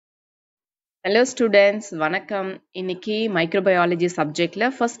Hello students, வணக்கம். இன்னைக்கு microbiology சப்ஜெக்ட்ல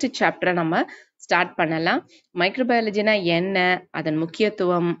ஃபர்ஸ்ட் சாப்டரை நம்ம ஸ்டார்ட் பண்ணலாம். மைக்ரோபயாலஜினா என்ன, அதன்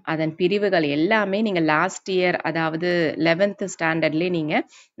முக்கியத்துவம், அதன் பிரிவுகள் எல்லாமே நீங்க லாஸ்ட் இயர், அதாவது 11th ஸ்டாண்டர்ட்லேயே நீங்க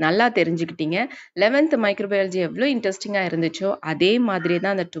நல்லா தெரிஞ்சுக்கிட்டீங்க. 11th மைக்ரோபயாலஜி எவ்வளோ இன்ட்ரெஸ்டிங்காக இருந்துச்சோ அதே மாதிரி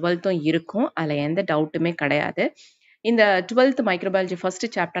தான் அந்த 12th இருக்கும். அதில் எந்த டவுட்டுமே கிடையாது. இந்த 12th மைக்ரோபயாலஜி ஃபர்ஸ்ட்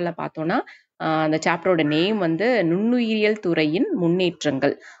சாப்டர்ல பார்த்தோம்னா அந்த சாப்டரோட நேம் வந்து நுண்ணுயிரியல் துறையின்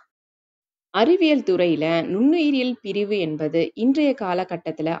முன்னேற்றங்கள். அறிவியல் துறையில நுண்ணுயிரியல் பிரிவு என்பது இன்றைய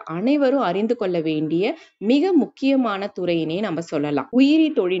காலகட்டத்துல அனைவரும் அறிந்து கொள்ள வேண்டிய மிக முக்கியமான துறையினே நம்ம சொல்லலாம். உயிரி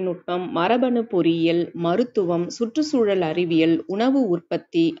தொழில்நுட்பம், மரபணு பொறியியல், மருத்துவம், சுற்றுச்சூழல் அறிவியல், உணவு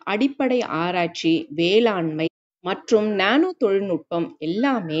உற்பத்தி, அடிப்படை ஆராய்ச்சி, வேளாண்மை மற்றும் நானோ தொழில்நுட்பம்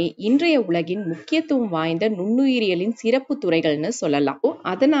எல்லாமே இன்றைய உலகின் முக்கியத்துவம் வாய்ந்த நுண்ணுயிரியலின் சிறப்பு துறைகள்னு சொல்லலாம்.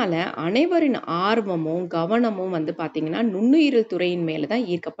 அதனால அனைவரின் ஆர்வமும் கவனமும் வந்து பாத்தீங்கன்னா நுண்ணுயிரியல் துறையின் மேலதான்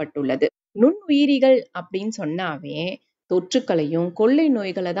ஈர்க்கப்பட்டுள்ளது. நுண்ணுயிரிகள் அப்படின்னு சொன்னாவே தொற்றுக்களையும் கொள்ளை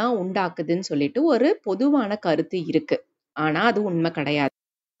நோய்களை தான் உண்டாக்குதுன்னு சொல்லிட்டு ஒரு பொதுவான கருத்து இருக்கு. ஆனா அது உண்மை கிடையாது.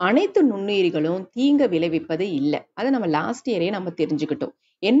 அனைத்து நுண்ணுயிரிகளும் தீங்க விளைவிப்பது இல்லை. அதை நம்ம லாஸ்ட் இயரே நம்ம தெரிஞ்சுக்கிட்டோம்.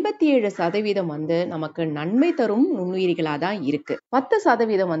 87% வந்து நமக்கு நன்மை தரும் நுண்ணுயிரிகளா தான் இருக்கு.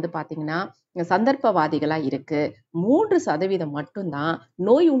 10% வந்து பாத்தீங்கன்னா சந்தர்ப்பவாதிகளா இருக்கு. 3% மட்டும்தான்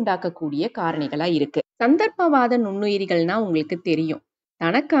நோய் உண்டாக்கக்கூடிய காரணிகளா இருக்கு. சந்தர்ப்பவாத நுண்ணுயிரிகள்னா உங்களுக்கு தெரியும்.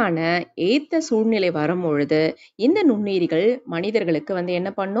 தனக்கான ஏத்த சூழ்நிலை வரும் பொழுது இந்த நுண்ணுயிரிகள் மனிதர்களுக்கு வந்து என்ன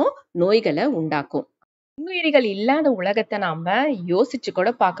பண்ணும், நோய்களை உண்டாக்கும். நுண்ணுயிரிகள் இல்லாத உலகத்தை நாம யோசிச்சு கூட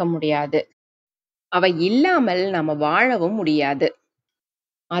பார்க்க முடியாது. அவை இல்லாமல் நம்ம வாழவும் முடியாது.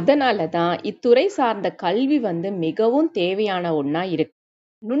 அதனாலதான் இத்துறை சார்ந்த கல்வி வந்து மிகவும் தேவையான ஒண்ணா இருக்கு.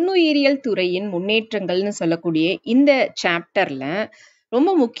 நுண்ணுயிரியல் துறையின் முன்னேற்றங்கள்னு சொல்லக்கூடிய இந்த சாப்டர்ல ரொம்ப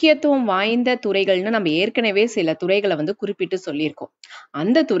முக்கியத்துவம் வாய்ந்த துறைகள்னு நம்ம ஏற்கனவே சில துறைகளை வந்து குறிப்பிட்டு சொல்லியிருக்கோம்.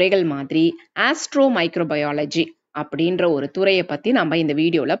 அந்த துறைகள் மாதிரி ஆஸ்ட்ரோமைக்ரோபயாலஜி அப்படின்ற ஒரு துறையை பத்தி நம்ம இந்த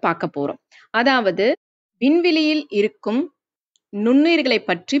வீடியோல பார்க்க போறோம். அதாவது விண்வெளியில் இருக்கும் நுண்ணுயிர்களை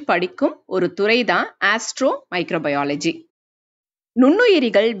பற்றி படிக்கும் ஒரு துறை தான் ஆஸ்ட்ரோமைக்ரோபயாலஜி.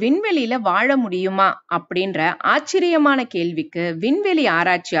 நுண்ணுயிரிகள் விண்வெளியில வாழ முடியுமா அப்படின்ற ஆச்சரியமான கேள்விக்கு விண்வெளி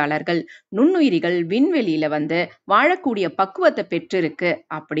ஆராய்ச்சியாளர்கள் நுண்ணுயிரிகள் விண்வெளியில வந்து வாழக்கூடிய பக்குவத்தை பெற்றிருக்கு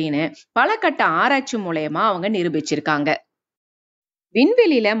அப்படின்னு பல கட்ட ஆராய்ச்சி மூலயமா அவங்க நிரூபிச்சிருக்காங்க.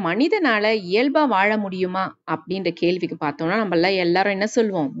 விண்வெளியில மனிதனால இயல்பா வாழ முடியுமா அப்படின்ற கேள்விக்கு பார்த்தோம்னா நம்ம எல்லாரும் என்ன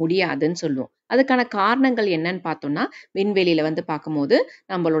சொல்லுவோம், முடியாதுன்னு சொல்லுவோம். அதுக்கான காரணங்கள் என்னன்னு பார்த்தோம்னா, விண்வெளியில வந்து பார்க்கும்போது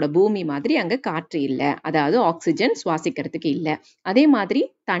நம்மளோட பூமி மாதிரி அங்க காற்று இல்லை, அதாவது ஆக்சிஜன் சுவாசிக்கிறதுக்கு இல்லை. அதே மாதிரி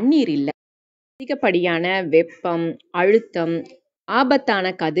தண்ணீர் இல்லை. அதிகப்படியான வெப்பம், அழுத்தம்,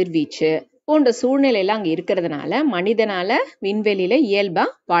 ஆபத்தான கதிர்வீச்சு போன்ற சூழ்நிலையெல்லாம் அங்க இருக்கிறதுனால மனிதனால விண்வெளியில இயல்பா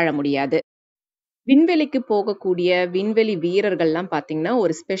வாழ முடியாது. விண்வெளிக்கு போகக்கூடிய விண்வெளி வீரர்கள்லாம் பார்த்தீங்கன்னா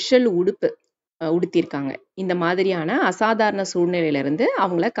ஒரு ஸ்பெஷல் உடுப்பு உடுத்திருக்காங்க. இந்த மாதிரியான அசாதாரண சூழ்நிலையில இருந்து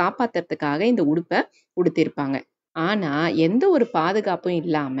அவங்கள காப்பாத்துறதுக்காக இந்த உடுப்பை உடுத்திருப்பாங்க. ஆனா எந்த ஒரு பாதுகாப்பும்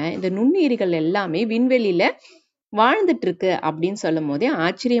இல்லாம இந்த நுண்ணுயிரிகள் எல்லாமே விண்வெளியில வாழ்ந்துட்டு இருக்கு அப்படின்னு சொல்லும் போதே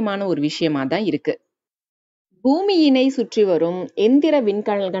ஆச்சரியமான ஒரு விஷயமா தான் இருக்கு. பூமியினை சுற்றி வரும் எந்திர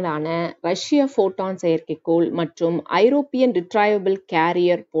விண்கலங்களான ரஷ்ய போட்டான் செயற்கைக்கோள் மற்றும் ஐரோப்பியன் ரிட்ரைவபிள்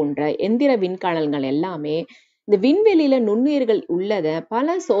கேரியர் போன்ற எந்திர விண்கலங்கள் எல்லாமே இந்த விண்வெளியில நுண்ணுயிர்கள் உள்ளத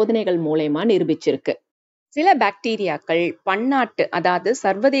பல சோதனைகள் மூலமா நிரூபிச்சிருக்கு. சில பாக்டீரியாக்கள் பன்னாட்டு, அதாவது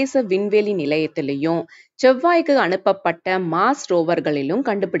சர்வதேச விண்வெளி நிலையத்திலையும் செவ்வாய்க்கு அனுப்பப்பட்ட மார்ஸ் ரோவர்களிலும்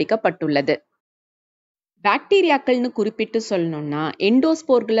கண்டுபிடிக்கப்பட்டுள்ளது. பாக்டீரியாக்கள்னு குறிப்பிட்டு சொல்லணும்னா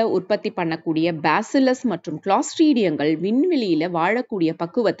எண்டோஸ்போர்களை உற்பத்தி பண்ணக்கூடிய பேசிலஸ் மற்றும் கிளாஸ்ட்ரீடியங்கள் விண்வெளியில வாழக்கூடிய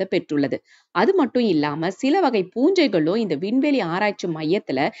பக்குவத்தை பெற்றுள்ளது. அது மட்டும் இல்லாம சில வகை பூஞ்சைகளும் இந்த விண்வெளி ஆராய்ச்சி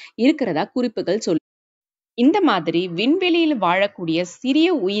மையத்துல இருக்கிறதா குறிப்புகள் சொல்லு. இந்த மாதிரி விண்வெளியில் வாழக்கூடிய சிறிய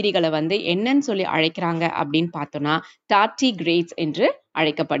உயிரிகளை வந்து என்னன்னு சொல்லி அழைக்கிறாங்க அப்படின்னு பார்த்தோம்னா டார்டிகிரேட்ஸ் என்று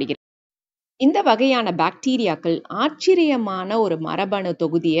அழைக்கப்படுகிறது. இந்த வகையான பாக்டீரியாக்கள் ஆச்சரியமான ஒரு மரபணு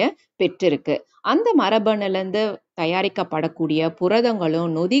தொகுதியை பெற்றிருக்கு. அந்த மரபணுல இருந்து தயாரிக்கப்படக்கூடிய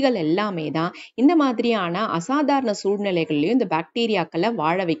புரதங்களும் நொதிகள் எல்லாமே தான் இந்த மாதிரியான அசாதாரண சூழ்நிலைகள்லயும் இந்த பாக்டீரியாக்களை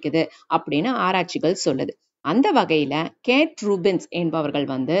வாழ வைக்குது அப்படின்னு ஆராய்ச்சிகள் சொல்லுது. அந்த வகையில கேட் ரூபின்ஸ் என்பவர்கள்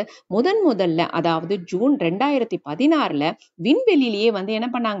வந்து முதல்ல, அதாவது ஜூன் 2016 விண்வெளியிலேயே வந்து என்ன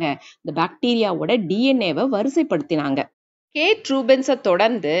பண்ணாங்க, இந்த பாக்டீரியாவோட டிஎன்ஏவை வரிசைப்படுத்தினாங்க. கேட் ரூபின்ஸை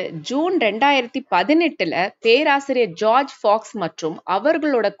தொடர்ந்து ஜூன் 2018 பேராசிரியர் ஜார்ஜ் ஃபாக்ஸ் மற்றும்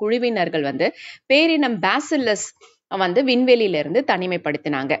அவர்களோட குழுவினர்கள் வந்து பேரினம் பேசிலஸ் விண்வெளியில இருந்து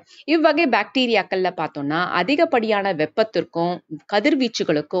தனிமைப்படுத்தினாங்க. இவ்வகை பாக்டீரியாக்கள்ல பார்த்தோம்னா அதிகப்படியான வெப்பத்திற்கும்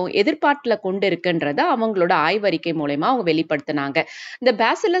கதிர்வீச்சுகளுக்கும் எதிர்பார்ப்புல கொண்டு இருக்குன்றத அவங்களோட ஆய்வறிக்கை மூலமா அவங்க வெளிப்படுத்தினாங்க. இந்த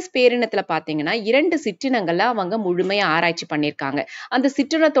பேசிலஸ் பேரினத்துல பாத்தீங்கன்னா 2 சிற்றினங்கள்ல அவங்க முழுமையா ஆராய்ச்சி பண்ணியிருக்காங்க. அந்த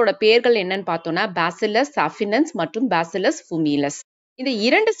சிற்றினத்தோட பேர்கள் என்னன்னு பார்த்தோம்னா பேசிலஸ் சாஃபினன்ஸ் மற்றும் பேசிலஸ் ஃபுமிலஸ். இந்த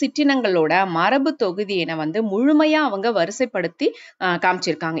 2 சிற்றினங்களோட மரபு தொகுதியினை முழுமையா அவங்க வரிசைப்படுத்தி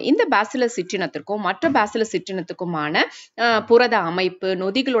காமிச்சிருக்காங்க. இந்த பேசிலஸ் சிற்றினத்திற்கும் மற்ற பேசிலஸ் சிற்றினத்துக்குமான புரத அமைப்பு,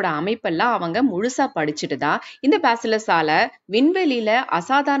 நொதிகளோட அமைப்பெல்லாம் அவங்க முழுசா படிச்சுட்டு தான் இந்த பேசிலஸால விண்வெளியில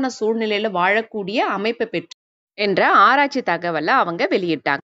அசாதாரண சூழ்நிலையில வாழக்கூடிய அமைப்பை பெற்று என்ற ஆராய்ச்சி தகவலை அவங்க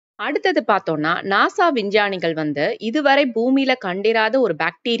வெளியிட்டாங்க. அடுத்தது பார்த்தோம்னா நாசா விஞ்ஞானிகள் இதுவரை பூமியில கண்டிராத ஒரு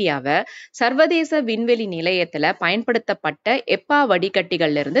பாக்டீரியாவை சர்வதேச விண்வெளி நிலையத்துல பயன்படுத்தப்பட்ட எப்பா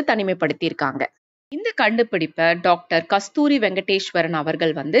வடிகட்டிகள்ல இருந்து தனிமைப்படுத்தியிருக்காங்க. இந்த கண்டுபிடிப்பை டாக்டர் கஸ்தூரி வெங்கடேஸ்வரன்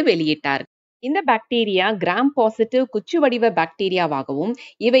அவர்கள் வெளியிட்டார். இந்த பாக்டீரியா கிராம் பாசிட்டிவ் குச்சி வடிவ பாக்டீரியாவாகவும்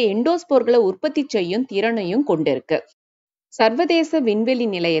இவை எண்டோஸ்போர்களை உற்பத்தி செய்யும் திறனையும் கொண்டிருக்கு. சர்வதேச விண்வெளி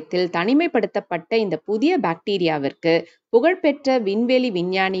நிலையத்தில் தனிமைப்படுத்தப்பட்ட இந்த புதிய பாக்டீரியாவிற்கு புகழ்பெற்ற விண்வெளி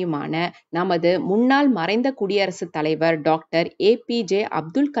விஞ்ஞானியுமான நமது முன்னாள் மறைந்த குடியரசுத் தலைவர் டாக்டர் APJ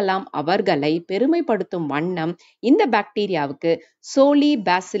அப்துல் கலாம் அவர்களை பெருமைப்படுத்தும் வண்ணம் இந்த பாக்டீரியாவுக்கு சோலி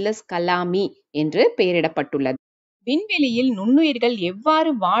பேசிலஸ் கலாமி என்று பெயரிடப்பட்டுள்ளது. விண்வெளியில் நுண்ணுயிர்கள் எவ்வாறு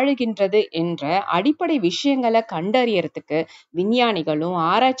வாழுகின்றது என்ற அடிப்படை விஷயங்களை கண்டறியறதுக்கு விஞ்ஞானிகளும்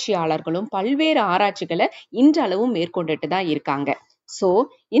ஆராய்ச்சியாளர்களும் பல்வேறு ஆராய்ச்சிகளை இன்றளவும் மேற்கொண்டுட்டு தான் இருக்காங்க. ஸோ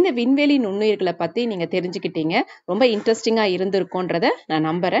இந்த விண்வெளி நுண்ணுயிர்களை பத்தி நீங்க தெரிஞ்சுக்கிட்டீங்க. ரொம்ப இன்ட்ரெஸ்டிங்கா இருந்திருக்கும்ன்றத நான்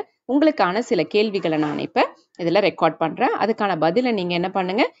நம்புறேன். உங்களுக்கான சில கேள்விகளை நான் இப்ப இதுல ரெக்கார்ட் பண்றேன். அதுக்கான பதிலை நீங்க என்ன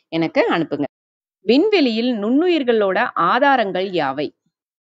பண்ணுங்க, எனக்கு அனுப்புங்க. விண்வெளியில் நுண்ணுயிர்களோட ஆதாரங்கள் யாவை?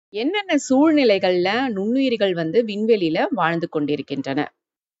 என்னென்ன சூழ்நிலைகள்ல நுண்ணுயிர்கள் விண்வெளியில வாழ்ந்து கொண்டிருக்கின்றன?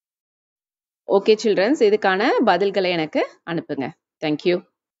 ஓகே சில்ட்ரன்ஸ், இதுக்கான பதில்களை எனக்கு அனுப்புங்க. தேங்க்யூ.